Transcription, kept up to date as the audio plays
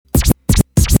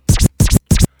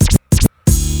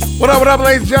What up,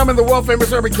 ladies and gentlemen? The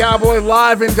world-famous Urban Cowboy,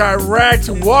 live and direct.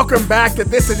 Welcome back to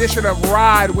this edition of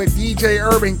Ride with DJ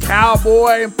Urban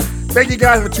Cowboy. Thank you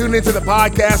guys for tuning into the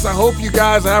podcast. I hope you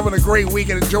guys are having a great week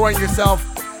and enjoying yourself.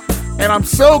 And I'm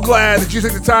so glad that you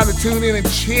took the time to tune in and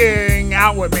chang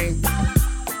out with me.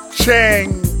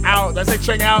 Chang out. Did I say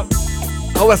chang out?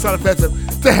 Oh, that's not offensive.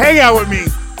 To hang out with me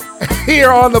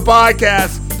here on the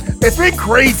podcast. It's been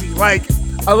crazy. Like,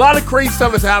 a lot of crazy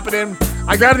stuff is happening.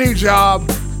 I got a new job.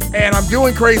 And I'm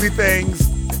doing crazy things,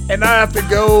 and I have to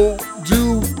go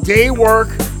do day work.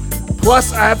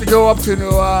 Plus, I have to go up to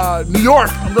New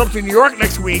York. I'm going up to New York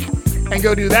next week and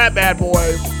go do that bad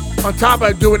boy. On top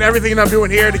of doing everything I'm doing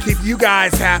here to keep you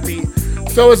guys happy.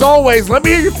 So as always, let me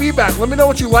hear your feedback. Let me know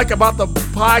what you like about the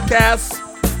podcast.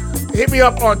 Hit me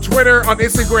up on Twitter, on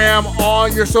Instagram,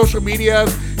 on your social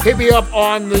medias. Hit me up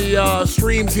on the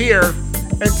streams here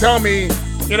and tell me,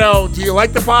 you know, do you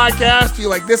like the podcast? Do you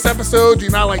like this episode? Do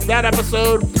you not like that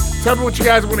episode? Tell me what you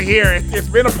guys want to hear. It's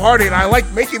been a party, and I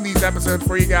like making these episodes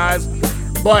for you guys.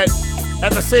 But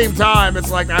at the same time,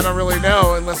 it's like I don't really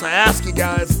know unless I ask you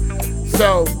guys.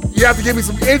 So you have to give me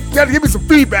some. You got to give me some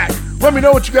feedback. Let me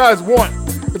know what you guys want.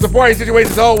 It's a party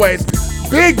situation as always.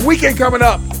 Big weekend coming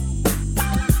up.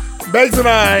 Beggs and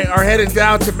I are heading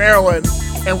down to Maryland,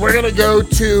 and we're gonna go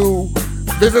to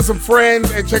visit some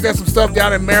friends and check out some stuff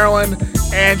down in Maryland.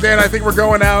 And then I think we're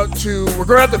going out to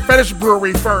Fetish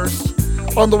Brewery first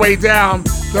on the way down.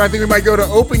 Then I think we might go to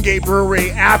Open Gate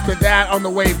Brewery after that on the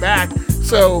way back.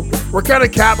 So we're kind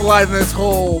of capitalizing this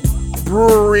whole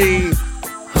brewery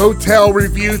hotel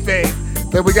review thing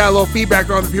that we got a little feedback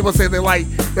on. The people say they like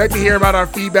to hear about our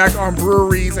feedback on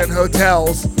breweries and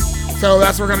hotels. So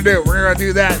that's what we're going to do. We're going to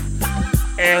do that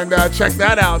and check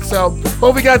that out. So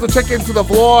hope you guys will check into the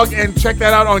vlog and check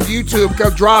that out on YouTube,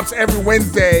 because it drops every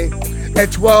Wednesday at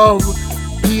 12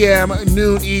 p.m.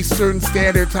 noon Eastern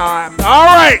Standard Time. All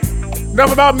right,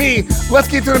 enough about me. Let's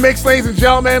get to the mix, ladies and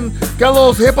gentlemen. Got a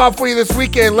little hip-hop for you this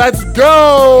weekend. Let's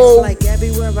go! It's like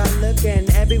everywhere I look and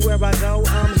everywhere I go,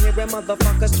 I'm hearing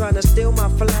motherfuckers trying to steal my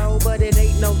flow, but it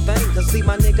ain't no thing, cause see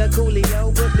my nigga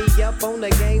Coolio put me up on the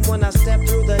game when I step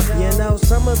through the door. You know,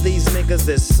 some of these niggas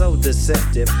is so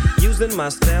deceptive, using my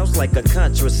styles like a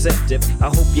contraceptive. I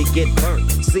hope you get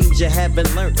burnt, seems you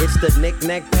haven't learned. It's the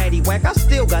knick-knack, paddywhack, I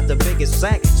still got the biggest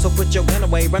sack, so put your gun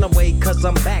away, run away, cause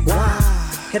I'm back. Wow.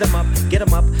 Hit 'em up, get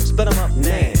 'em up, split 'em up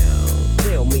now.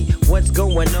 Tell me what's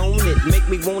going on. It make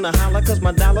me wanna holler, cause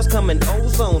my dollars come in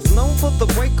ozones. Known for the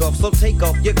break off, so take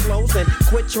off your clothes and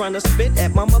quit trying to spit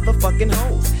at my motherfucking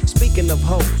hoes. Speaking of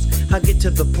hoes, I get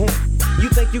to the point. You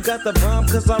think you got the bomb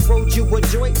cause I wrote you a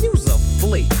joint? You's a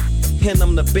flea. And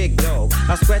I'm the big dog.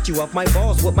 I scratch you off my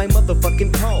balls with my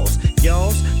motherfucking paws.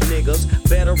 Y'all's niggas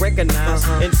better recognize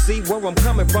and see where I'm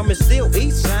coming from. It's still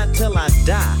east side till I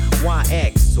die. Why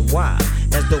X, why?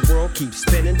 As the world keeps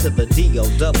spinning to the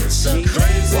D-O-double G. It's a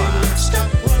crazy mixed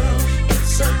up world.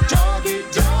 It's a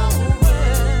doggy-dog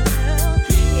world.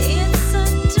 It's a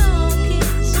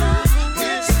doggy-dog world.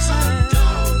 It's a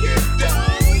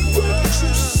doggy-dog world.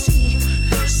 You see,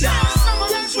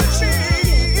 someone's watching.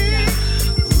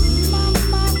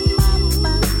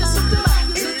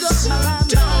 It's a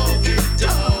doggy-dog world.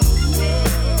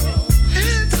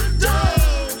 It's a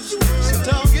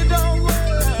doggy-dog world.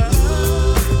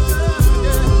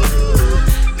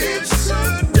 It's a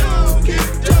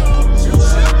doggy-dog world.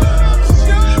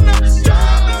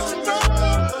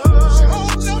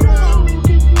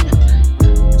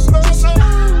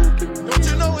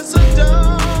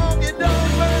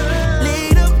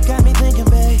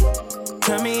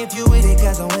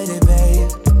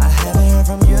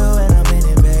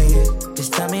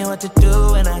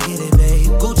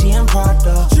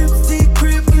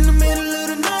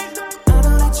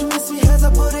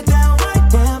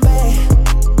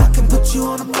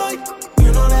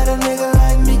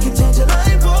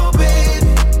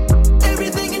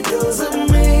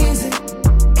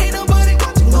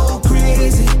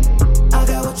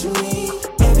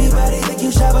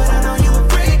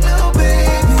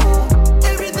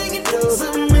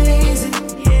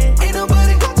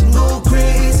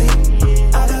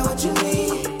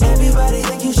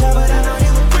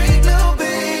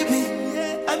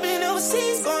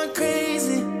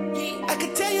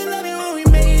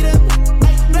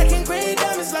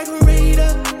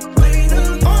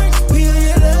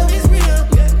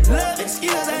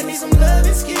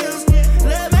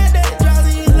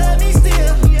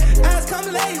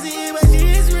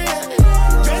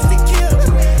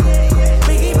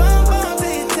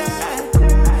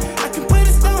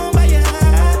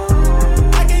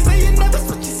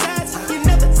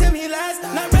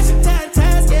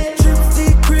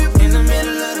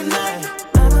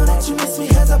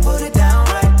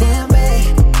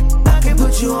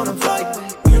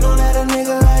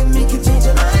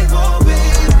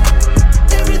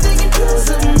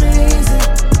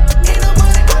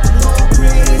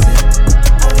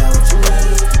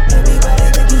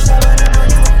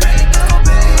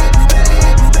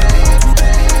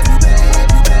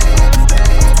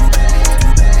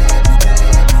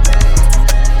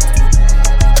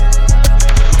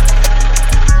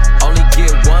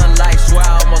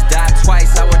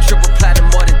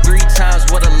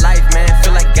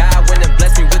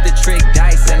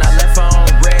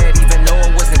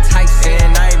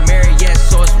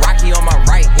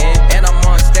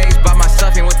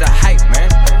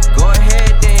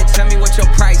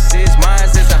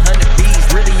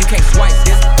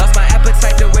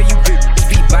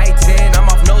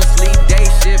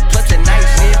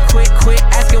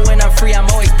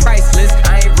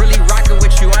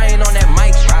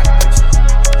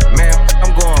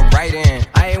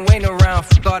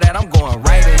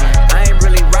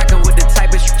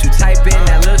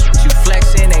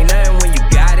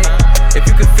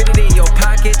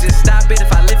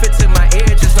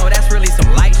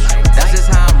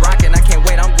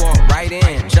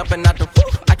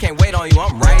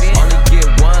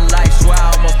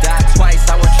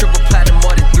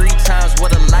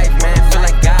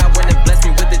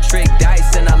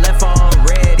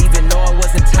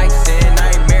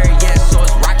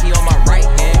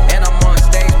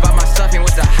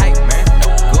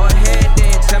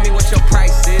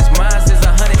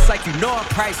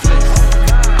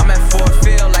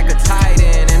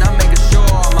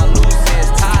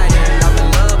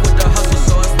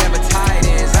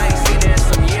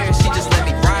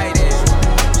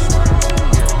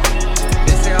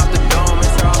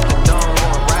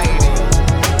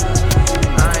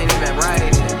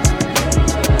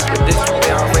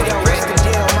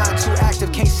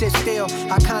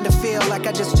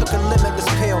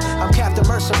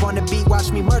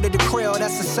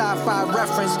 sci-fi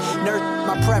reference. Nerd,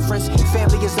 my preference.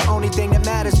 Family is the only thing that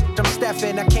matters. I'm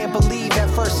Stefan. I can't believe at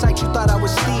first sight you thought I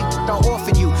was Steve. I'll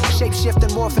orphan you. Shape shift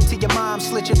and morph into your mom.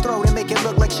 Slit your throat and make it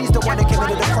look like she's the one that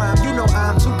committed the crime. You know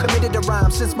I'm too committed to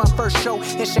rhyme since my first show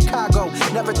in Chicago.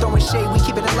 Never throwing shade, we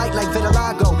keeping it light like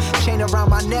vitiligo. Chain around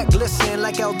my neck, glisten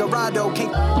like El Dorado.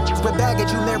 Can't with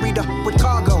baggage, you married with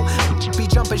cargo. Be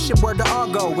jumping ship word to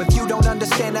Argo. If you don't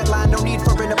understand that line, no need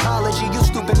for an apology. You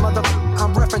stupid mother.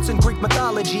 I'm referencing Greek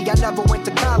mythology. I never went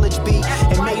to college, B,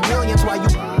 and made millions while you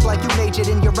like you majored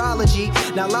in urology.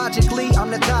 Now logically, I'm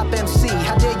the top MC.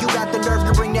 How dare you got the nerve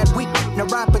to bring that weak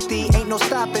neuropathy? Ain't no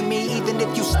stopping me. Even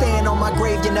if you stand on my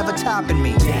grave, you're never topping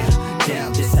me.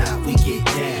 Down, this how we get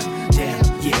down.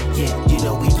 Down, yeah, you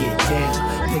know we get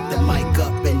down. Pick the mic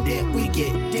up and then we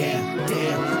get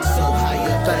down. So high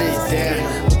up that it's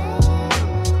down.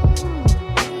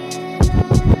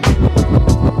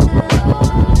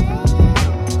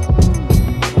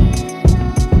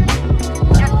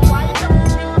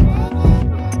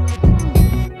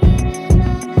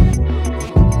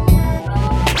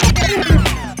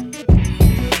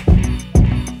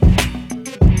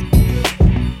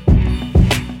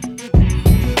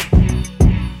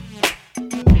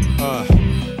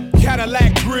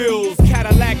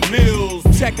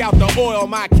 Check out the oil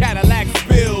my Cadillac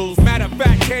spills. Matter of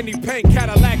fact, candy paint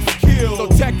Cadillacs kill. So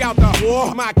check out the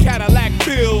oil my Cadillac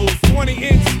fills.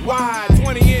 20-inch wide,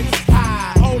 20-inch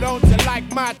high. Hold on to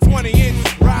like my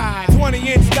 20-inch ride.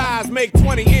 20-inch thighs make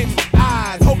 20-inch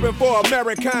eyes. Hoping for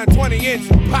American 20-inch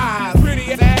pies.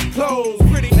 Pretty ass clothes,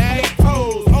 pretty ass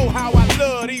pose. Oh, how I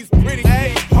love these pretty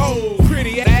ass hoes.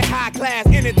 Pretty ass high class,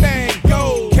 anything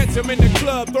goes. Catch them in the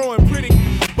club throwing pretty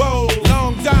bows.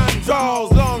 Long John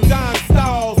draws, long John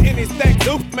stalls. Any stack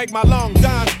oops make my long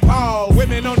John pause.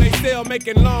 Women on they cell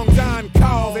making long John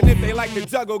calls. And if they like to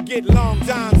juggle, get long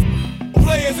Johns.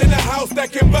 Players in the house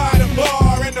that can buy the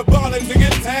bar and the ballers to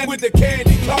get tagged with the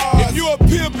candy cars. If you a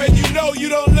pimp and you know you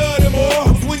don't love them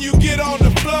all, when you get on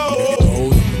the floor.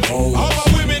 All my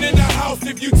women in the house,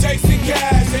 if you chasing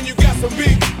cash and you got some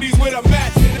big these with a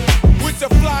matching. With your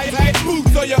fly hat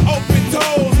boots or your open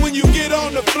toes when you get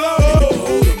on the floor.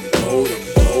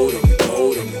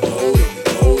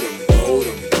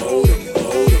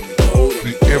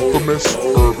 The infamous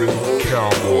Urban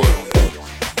Cowboy.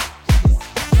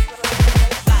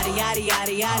 Body, yaddy,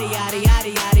 yaddy, yaddy, yaddy,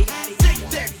 yaddy, yaddy. Take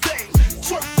that thing,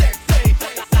 twerk that thing.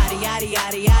 Body, yaddy,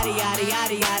 yaddy, yaddy, yaddy,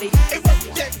 yaddy, yaddy. Hey, work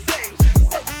that thing,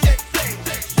 work that thing.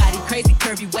 Body crazy,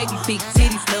 curvy, wavy, big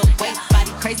titties, little waist.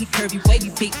 Body crazy, curvy, wavy,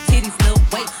 big titties, little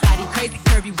waist. Body crazy,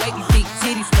 curvy, wavy, big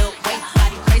titties, little waist.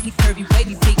 Body crazy, curvy,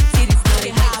 wavy, big titties,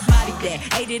 little waist. How I body that?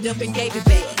 Ate it up and gave it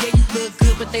back. Yeah, you look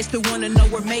good, but they still wanna know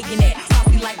we're making that.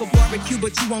 Saucy like a barbecue,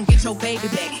 but you won't get your baby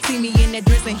back. See me in that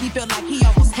dress and he felt like he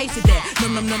almost tasted that.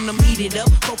 Num num num num, eat it up.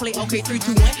 Go play okay, 3,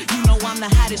 2, 1. You know I'm the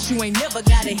hottest. You ain't never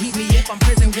gotta heat me if I'm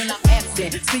present when I'm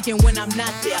absent. Speaking when I'm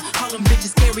not there. Call them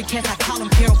bitches scary cats. I call them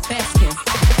Carol Baskin.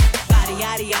 Body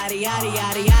yaddy yaddy yaddy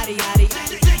yaddy yaddy yaddy.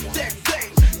 Take that thing,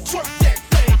 twerk that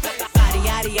thing. Body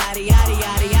yaddy yaddy yaddy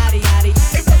yaddy yaddy yaddy.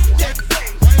 Hey, work that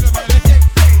thing, work that thing.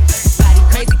 Body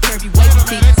crazy curvy wavy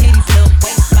big titties little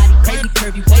waist. Body crazy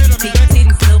curvy wavy big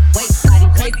titties little waist. Body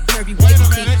crazy curvy wavy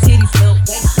big titties little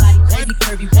waist. Body crazy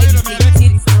curvy wavy big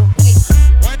titties little waist.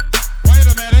 Wait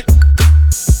a minute.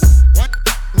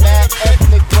 Mad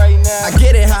ethnic right now. I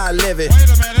get it how I live it.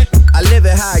 I live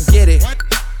it how I get it.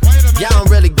 Y'all don't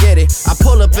really get it. I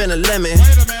pull up in a lemon.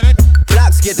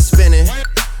 Blocks get to spinning.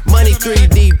 Money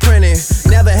 3D printing.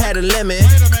 Never had a limit.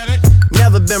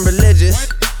 Never been religious.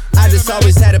 I just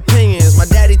always had opinions. My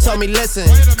daddy told me, listen,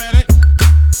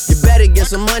 you better get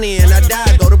some money and I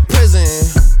die, go to prison.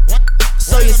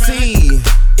 So you see,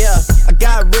 yeah, I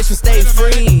got rich and stayed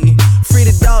free. Free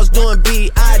the dogs doing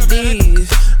BIDs.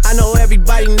 I know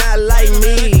everybody not like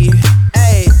me.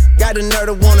 Ayy, got a nerd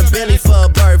to want a Bentley for a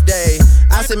birthday.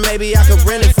 I said maybe I could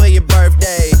rent it for your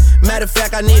birthday. Matter of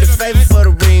fact, I need a favor for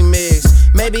the remix.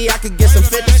 Maybe I could get some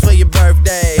 50s for your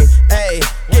birthday. Ayy,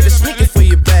 get a sneaker for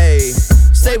your bae.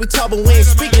 Say we talk, but we ain't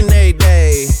speaking every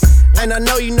day. And I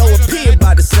know you know what P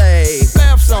about to say.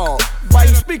 Bath salt,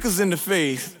 biting speakers in the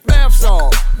face. Bath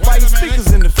salt, biting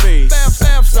speakers in the face.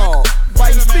 Bath salt,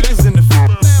 biting speakers in the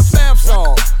face. Bath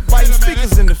salt, biting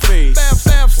speakers in the face.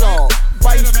 Bath salt,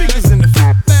 biting speakers in the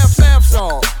face. Bath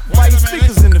salt, biting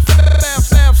speakers in the face.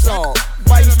 Bath salt,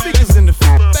 biting speakers in the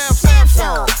face. Bath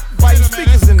salt, biting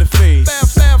speakers in the face.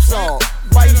 Bath salt,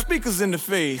 biting speakers in the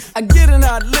face. I get it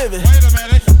how I live it.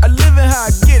 I live it how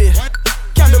I get it.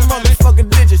 Count the motherfucking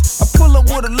digits. I pull up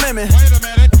with a lemon.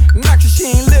 Knock your she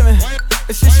ain't living.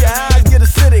 It's just your eyes get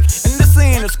acidic. And this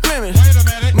ain't a scrimmage.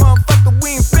 Motherfucker, we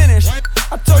ain't finished.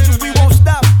 I told you we won't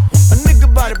stop.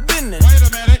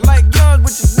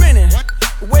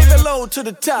 low to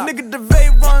the top. Nigga, the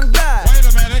vape run glide.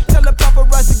 Tell the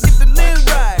paparazzi get the lens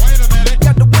right.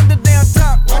 Got the window down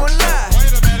top, won't lie.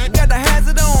 Got the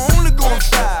hazard on, only going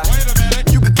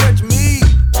 5. You can catch me.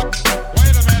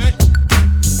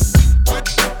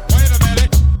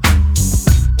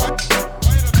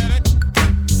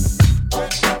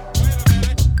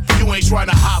 Trying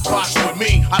to hot box with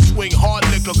me. I swing hard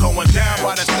liquor going down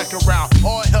by the second round.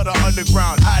 All hell to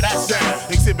underground. How that sound?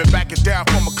 Exhibit backing down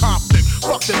from a conflict.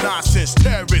 Fuck the nonsense.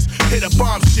 Terrorists hit a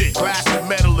bomb shit. Glass and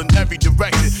metal in every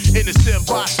direction. Innocent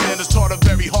bystanders taught a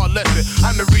very hard lesson.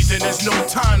 I'm the reason there's no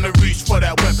time to reach for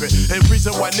that weapon. And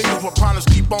reason why niggas with problems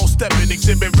keep on stepping.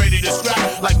 Exhibit ready to scrap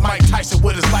like Mike Tyson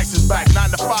with his license back.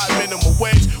 9 to 5 minimum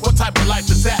wage. What type of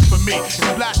life is that for me? It's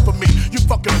blasphemy. You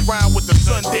fucking around with the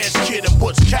Sundance Kid and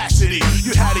Butch Cassidy.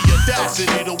 You had the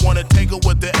audacity to wanna take her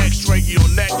with the X-ray in your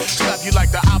neck. Slap you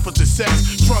like the opposite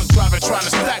sex. Drunk driving trying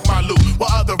to stack my loot. While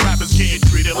other rappers getting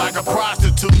treated like a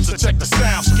prostitute. So check the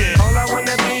sound skin. All I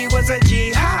wanna be was a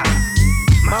G high.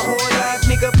 My whole life,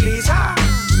 nigga, please high.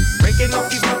 Breaking off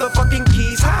these motherfucking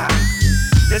keys high.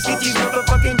 Let's get these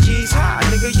motherfucking G's high.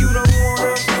 Nigga, you don't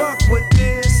wanna fuck with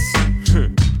this.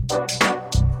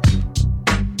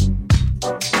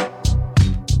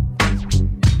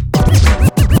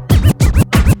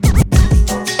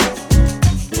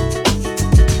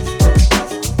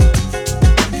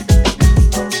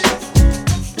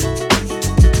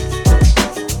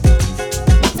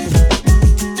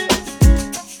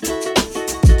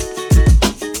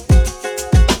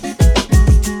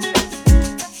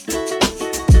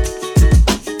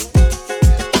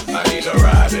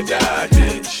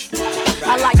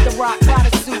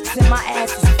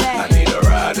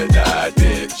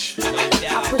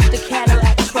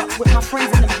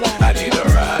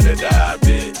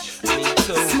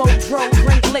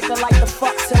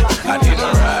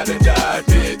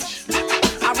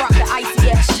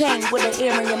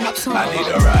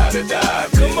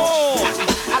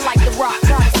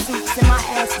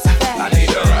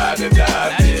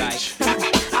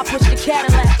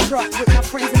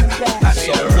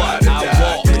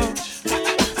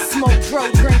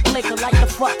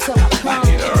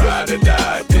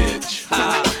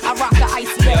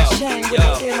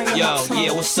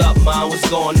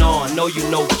 You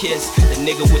know Kiss, the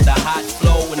nigga with the hot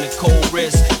flow and the cold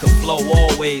wrist. Can flow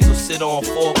always or sit on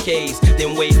 4Ks.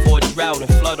 Then wait for a drought and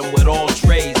flood them with all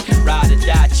trays. Ride or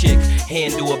die chick,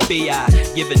 handle a BI.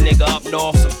 Give a nigga up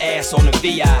north some ass on the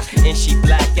VI. And she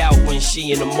black out when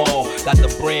she in the mall. Got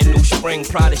the brand new spring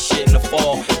Prada shit in the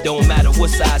fall. Don't matter what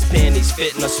size panties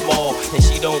fitting her small. And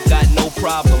she don't got no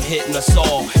problem hitting us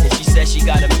all. And she said she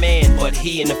got a man, but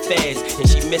he in the feds. And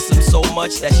she miss him so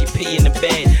much that she pee in the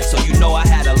bed. So you know I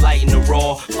had a light in the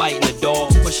raw. Fighting the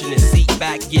dogs, pushing the seat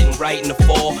back, getting right in the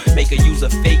fall. Make her use a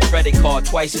fake credit card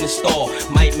twice in the store.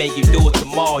 Might make you do it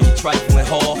tomorrow, you trifling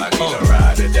whore. I need a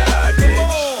ride or die, bitch.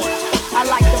 I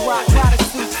like the rock rider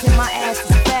suits and my ass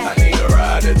is fat. I need a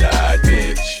ride or die,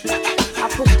 bitch. I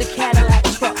push the Cadillac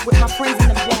truck with my friends in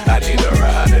the back. I need a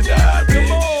ride or die,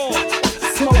 bitch.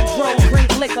 Smoke, drink,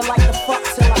 drink liquor like the fuck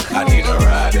till I come. I need a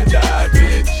ride or die,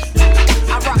 bitch.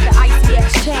 I rock the icy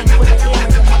X chain with an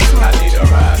earring in my tongue. I need a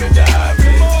ride or die,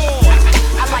 bitch.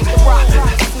 I like the rock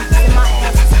rider suits and my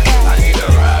ass is fat. I need a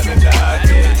ride or die,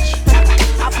 bitch.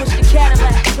 I push the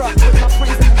Cadillac truck with my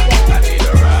friends in the back. I need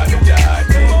a ride or die,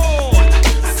 bitch.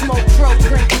 Smoke,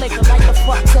 drink liquor like the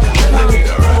fuck till I come. I need a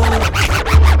ride.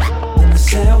 I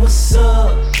said what's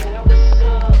up.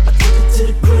 I took it to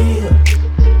the crib,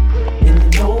 and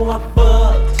you know I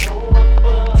fucked.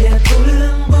 Yeah, tooted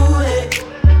and booty,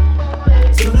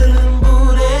 tooted and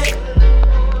booty,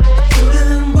 tooted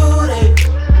and booty.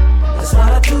 That's why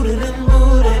I tooted and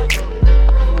booty.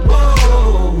 Whoa,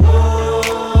 whoa,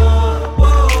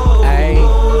 whoa. Hey.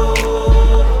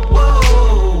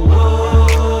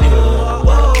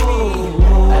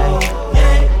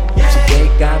 She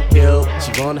think I'm cute,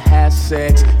 she wanna have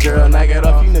sex. Girl, knock it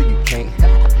off, you know you can't.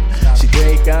 She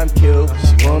think I'm cute,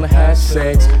 she wanna have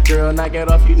sex. Girl, knock it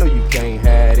off, you know you can't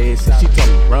have this. And she told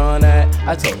me run that,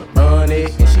 I told her run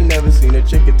it. And she never seen a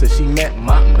trick until she met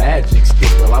my magic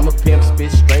stick. Well, I'm a pimp,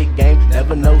 spit straight game,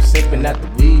 never no sipping after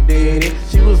we did it.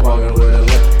 She was walking with a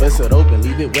limp, bust it open,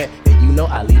 leave it wet. And you know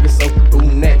I leave it soaked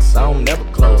through next, I don't never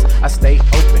close, I stay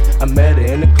open. I met her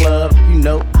in the club, you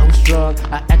know I was drunk.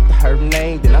 I asked her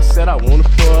name, then I said I wanna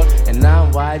fuck. And now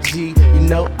I'm YG, you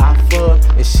know I fuck.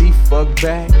 And she fuck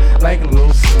back like a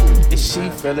little swoop. And she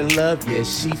fell in love, yeah,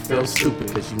 she felt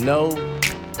stupid. Cause you know,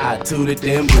 I tooted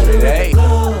them booted, hey.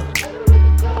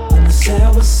 I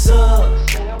said what's up.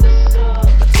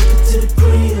 I took it to the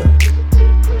crib,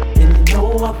 and you know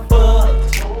I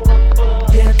fucked.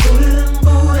 Yeah, tooted and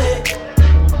booty,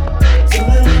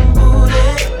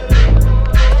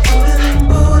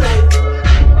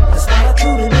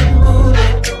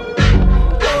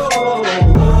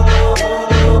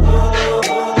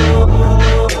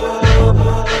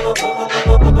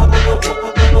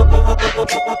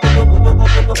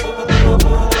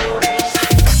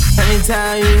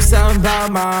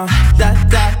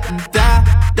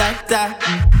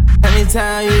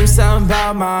 tell you something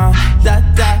about my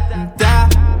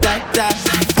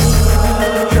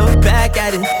Look back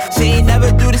at it. She ain't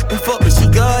never do this before, but she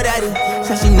good at it.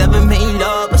 Said she never made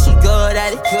love, but she good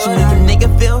at it. She make a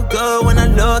nigga feel good when I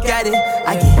look at it.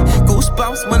 I get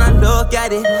goosebumps when I look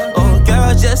at it. Oh,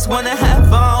 girl just wanna have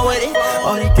fun with it.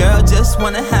 Oh, the girl just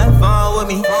wanna have fun with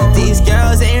me. These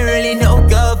girls ain't really no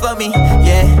good for me.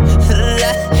 Yeah.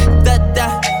 Da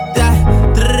da da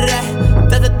da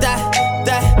da da da da da.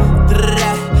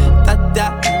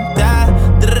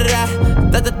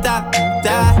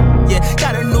 Yeah,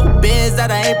 got a new biz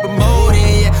that I ain't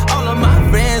promoting. Yeah, all of my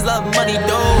friends love money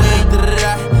doing.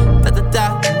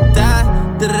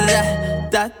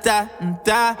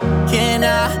 Can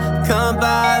I come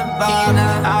by?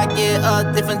 I get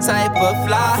a different type of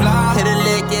fly. Hit a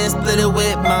lick and split it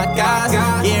with my guys.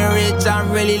 Getting rich,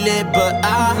 I'm really lit, but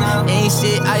I ain't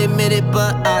shit. I admit it,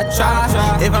 but I try.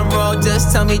 If I'm wrong,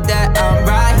 just tell me that I'm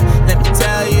right. Let me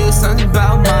tell you something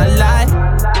about my life.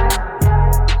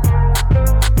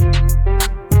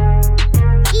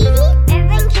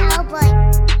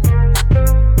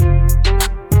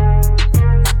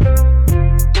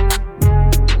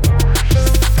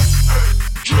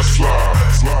 Just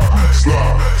slide, slide,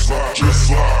 slide, slide, just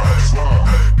slide, slide.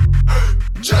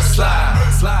 Just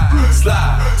slide, slide,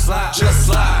 slide, slide, just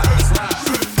slide, slide.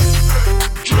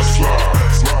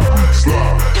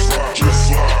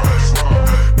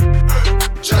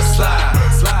 Just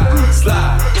slide, slide,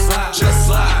 slide, slide, just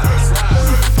slide, slide.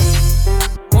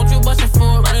 Won't you bust it for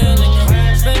a real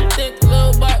nigga? Slim thick,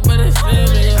 little butt, but it's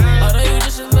feeling ya. Although you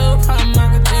just a little problem, I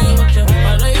can deal with you.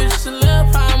 Although you just a little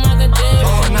problem, I can deal with you.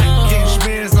 All night getting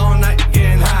spins, all night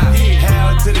getting high.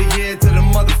 Hell to the year, to the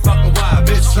motherfucking wild.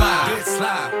 Bitch slide, bitch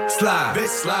slide, slide, bitch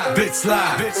slide, bitch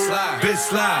slide, bitch slide, bitch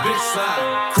slide, bitch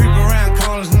slide. Creep around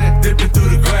corners and then dipping through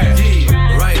the grass.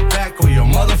 Yeah, right back on your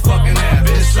motherfucking ass.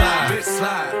 Bitch slide, bitch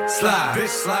slide, slide, bitch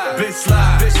slide, bitch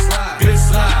slide, bitch slide, bitch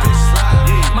slide, bitch slide.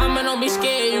 Yeah. Mama, don't be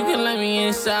scared, you can let me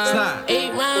inside. Slide.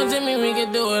 8 rounds in me, we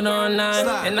can do it all night.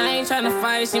 Slide. And I ain't tryna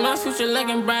fight, see my future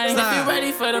looking bright. Slide. If you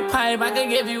ready for the pipe, I can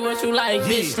give you what you like. Yeah.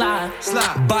 Bitch, slide.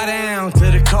 Slide. Bow down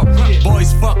to the cup. Yeah.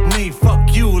 Boys, fuck me,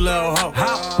 fuck you, little hoe.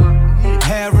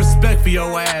 Have respect for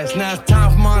your ass. Now it's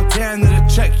time for Montana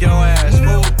to check your ass.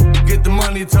 Fool. Get the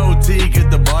money, told T, get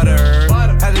the butter.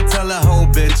 Had to tell that whole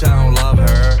bitch I don't love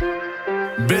her.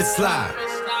 Bitch slide,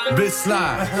 bitch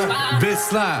slide, bitch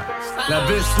slide, now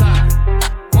bitch slide.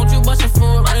 Won't you bust it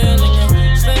for a real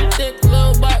nigga? Slim thick,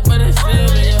 little butt, but it's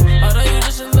feeling ya. Although you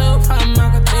just a little problem, I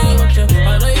can deal with you.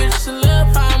 Although you just a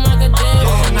little problem, I can deal with you.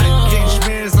 All night getting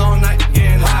spins, all night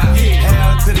getting high.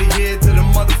 Hell to the year, to the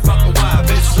motherfucking wild.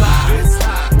 Bitch slide, bitch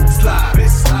slide, slide,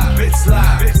 bitch slide, bitch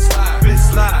slide, bitch slide, bitch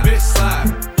slide, bitch slide.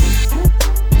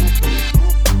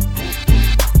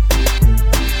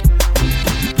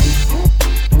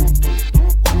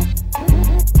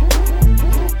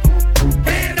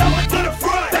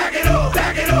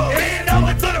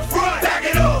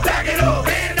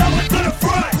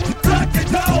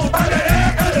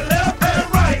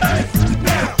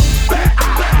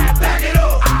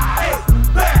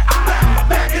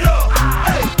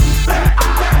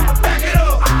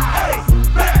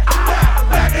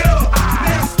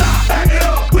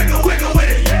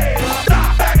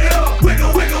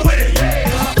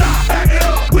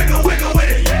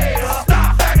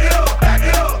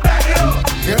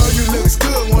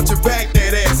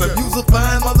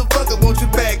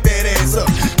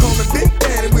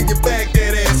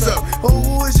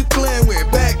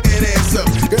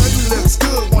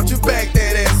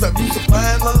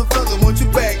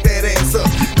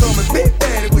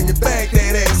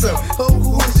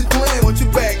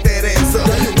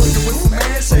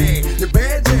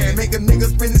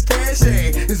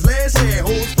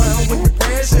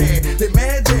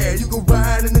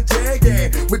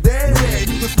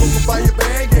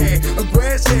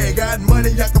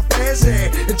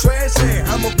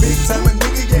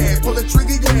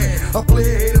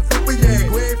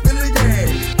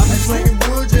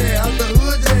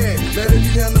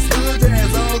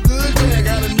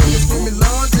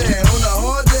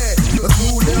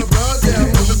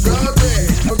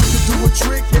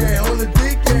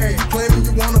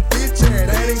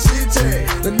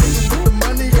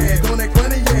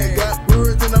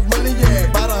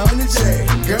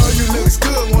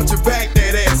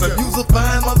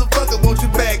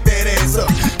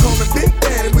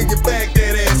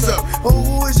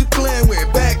 Who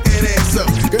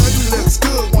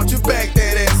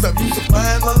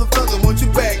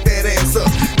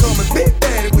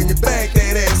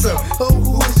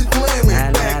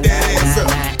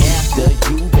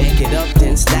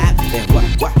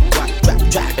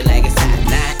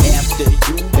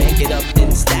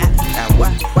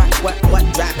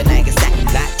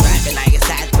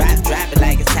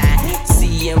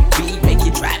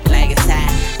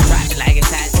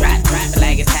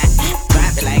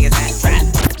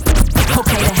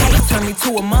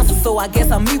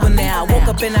we were now. I woke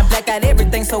up and I blacked out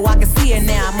everything so I can see it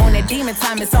now. I'm on that demon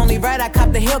time, it's only right I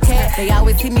cop the Hellcat. They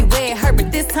always hit me where it hurt,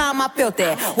 but this time I felt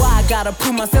that. Why I gotta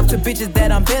prove myself to bitches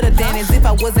that I'm better than? As if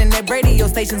I wasn't at radio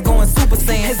stations going super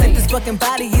saiyan. As if this fucking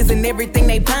body isn't everything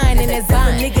they buying. And as if a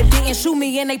nigga didn't shoot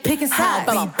me and they picking sides.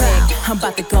 I'm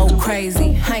about to go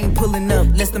crazy. I ain't pulling up,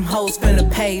 less them hoes finna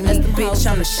pay me. Bitch,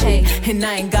 I'm the shit, and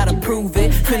I ain't gotta prove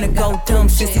it. Finna go dumb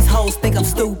shit, these hoes think I'm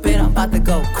stupid. I'm about to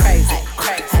go crazy.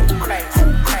 Crazy, crazy,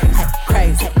 crazy,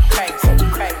 crazy, crazy,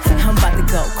 crazy. I'm about to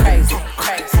go crazy.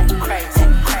 Crazy, crazy,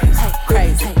 crazy,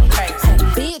 crazy, crazy.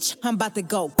 Bitch, I'm about to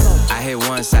go. I hit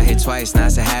once, I hit twice, now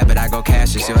it's a habit, I go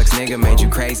cash it. Your ex-nigga made you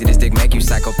crazy, this dick make you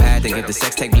psychopathic. If the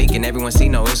sex tape leaking, everyone see,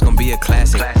 no, it's gonna be a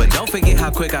classic. But don't forget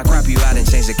how quick I crop you out and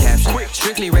change the caption.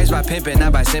 Strictly raised by pimping,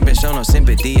 not by simping, show no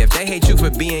sympathy. If they hate you for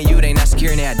being you, they not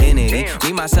securing their identity.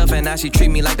 Me, myself, and now she treat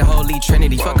me like the Holy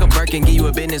Trinity. Fuck a Birkin, give you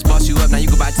a business, boss you up, now you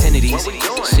can buy 10 of these.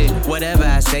 Shit, whatever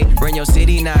I say, run your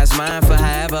city, now it's mine for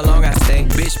however long I stay.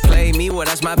 Bitch, play me, well,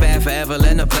 that's my bad, forever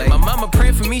letting her play. My mama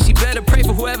pray for me, she better pray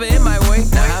for whoever in my way.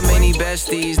 Now how many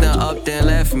besties done up then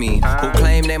left me? Who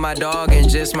claim they my dog and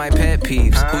just my pet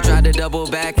peeves? Who tried to double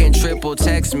back and triple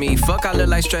text me? Fuck, I look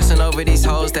like stressing over these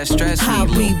hoes that stress me. I'll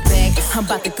be back, I'm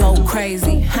about to go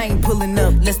crazy. I ain't pulling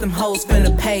up, less them hoes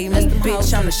finna pay me.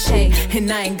 Bitch, I'm the shit,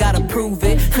 and I ain't gotta prove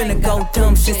it. Finna go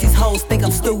dumb shit, these hoes think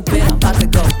I'm stupid. I'm about to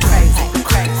go crazy,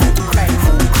 crazy,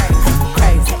 crazy, crazy, crazy,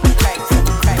 crazy,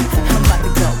 crazy. I'm about to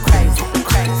go crazy,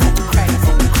 crazy, crazy,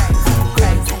 crazy,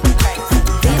 crazy, crazy.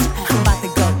 Bitch, I'm about to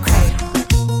go crazy.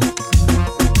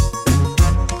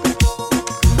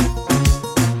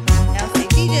 Now say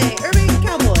DJ Urban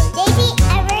Cowboy. DJ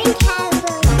Urban Cowboy.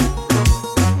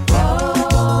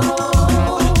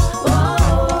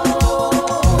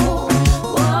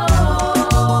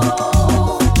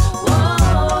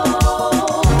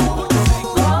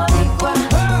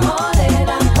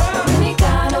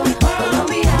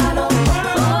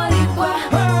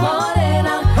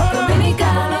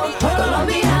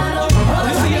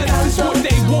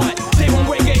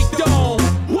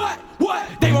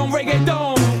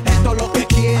 Esto lo que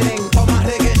quieren, toma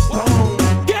reggaetón.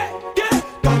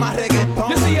 Toma reggaetón.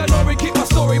 You see, I know keep my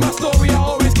story, I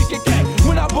always kick it gang.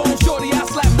 When I bone shorty, I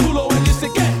slap culo and this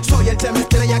again. Soy el tema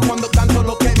estrella cuando canto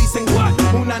lo que dicen.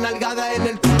 Una nalgada en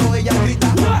el culo, ella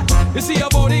grita. You see, a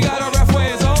body got a ref for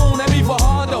his own. That me for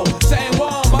Hondo, San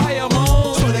Juan,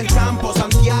 Bayamón. Soy del campo,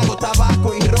 Santiago,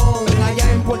 tabaco y ron.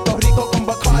 Allá en Puerto Rico con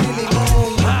Bacardi y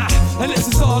limón. And this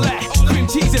is all that, cream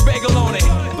cheese and bagel on it.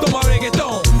 Toma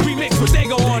reggaeton, remix with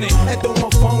Dago on it. Esto es un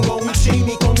mofongo, un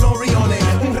chimi con nori on it.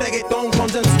 Un reggaetón con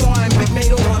Zen Star and Big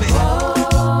Nato on it.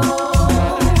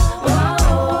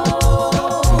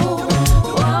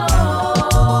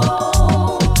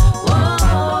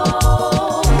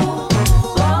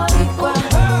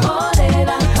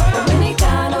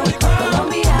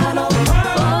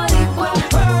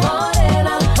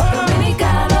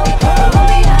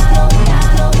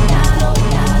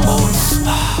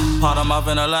 Part of my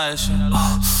ventilation.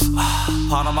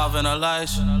 Part of my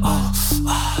ventilation.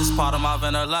 It's part of my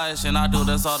ventilation. I do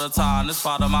this all the time. It's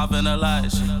part of my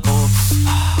ventilation.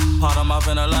 Part of my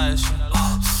ventilation.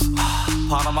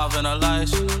 Part of my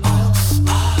ventilation.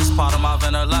 It's part of my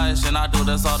ventilation. I do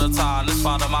this all the time. It's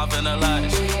part of my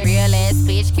ventilation. Real ass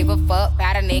bitch, give a fuck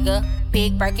about a nigga.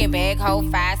 Big Birkin bag,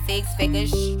 hold 5-6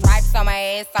 figures. Stripes on my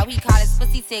ass, so he call his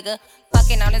pussy tigger.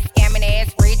 Fucking on a scamming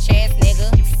ass, rich ass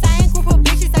nigga. Same group of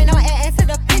bitches, ain't no ass to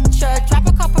the picture. Drop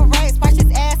a couple rights, watch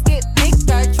his ass get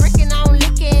bigger. Drinking, I'm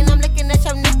licking, I'm looking at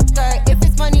your nigga. If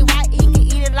it's money right, he can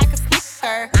eat it like a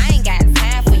snicker. I ain't got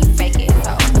time for you fake ass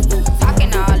hoes.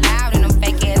 Talking all loud in them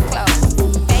fake ass clothes.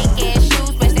 Fake ass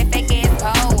shoes, bitch, they fake ass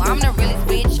hoe. I'm the realest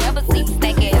bitch ever seen,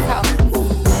 snake ass hoe.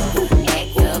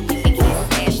 Act up, you can get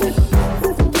smashed up.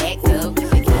 Act up, you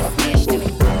can get smashed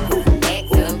up.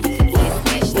 Act up,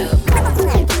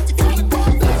 you can get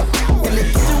smashed up. In the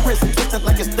kitchen, wrist twisted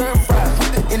like it's stir fry.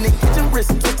 In the kitchen, wrist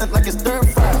twisted like it's stir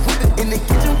fry. In the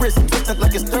kitchen, wrist twisted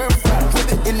like it's stir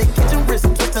fry. In the kitchen, wrist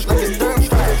twisted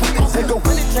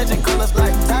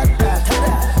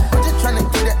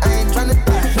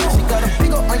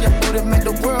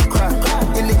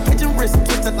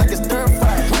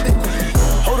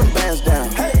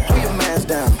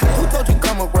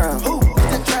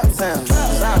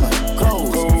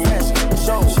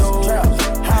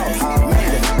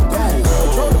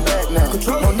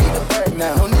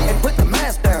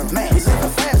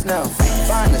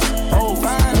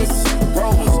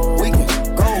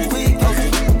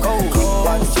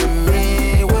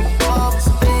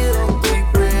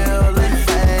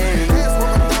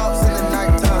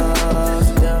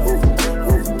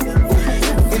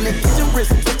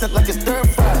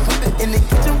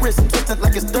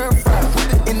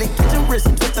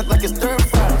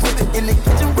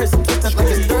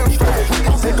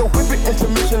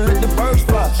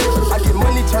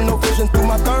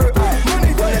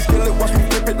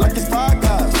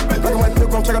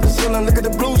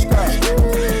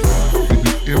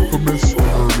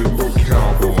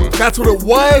That's what it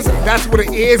was, that's what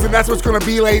it is, and that's what's gonna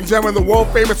be, ladies and gentlemen. The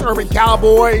world famous Urban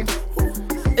Cowboy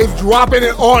is dropping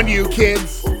it on you,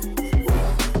 kids.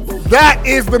 That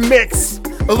is the mix.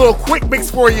 A little quick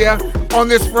mix for you on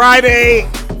this Friday.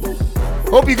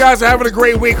 Hope you guys are having a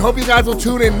great week. Hope you guys will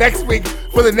tune in next week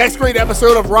for the next great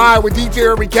episode of Ride with DJ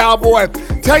Urban Cowboy.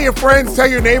 Tell your friends, tell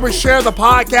your neighbors, share the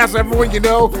podcast with everyone you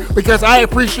know, because I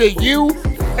appreciate you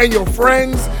and your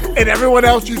friends and everyone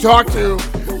else you talk to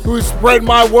who spread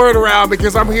my word around,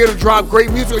 because I'm here to drop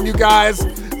great music on you guys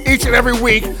each and every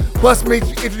week, plus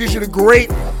introduce you to great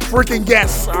freaking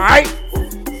guests, all right?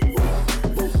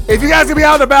 If you guys will be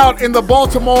out and about in the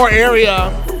Baltimore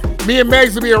area, me and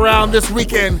Megs will be around this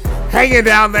weekend, hanging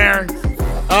down there.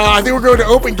 I think we're going to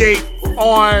Open Gate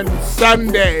on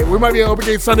Sunday. We might be at Open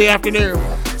Gate Sunday afternoon.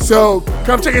 So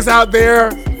come check us out there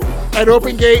at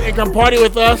Open Gate and come party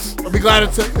with us. We'll be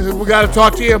glad to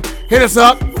talk to you. Hit us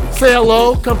up, say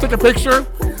hello, come take a picture.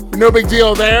 No big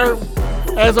deal there.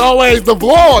 As always, the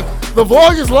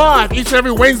vlog is live each and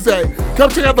every Wednesday. Come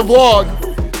check out the vlog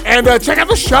and check out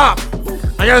the shop.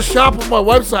 I got a shop on my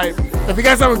website. If you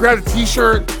guys haven't grabbed a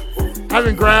t-shirt,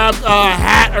 haven't grabbed a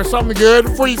hat or something good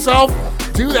for yourself,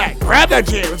 do that. Grab that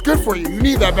jam. It's good for you. You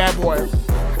need that bad boy.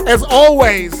 As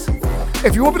always,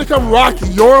 if you want me to come rock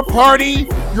your party,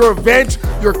 your event,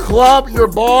 your club, your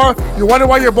bar, you wonder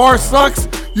why your bar sucks,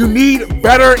 you need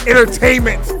better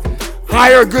entertainment.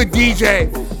 Hire a good DJ.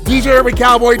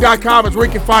 DJUrbanCowboy.com is where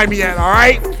you can find me at, all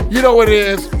right? You know what it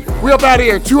is. We up out of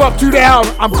here. 2 up, 2 down.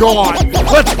 I'm gone.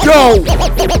 Let's go.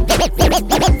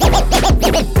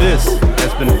 This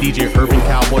has been a DJ Urban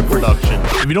Cowboy production.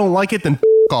 If you don't like it, then f***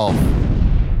 off.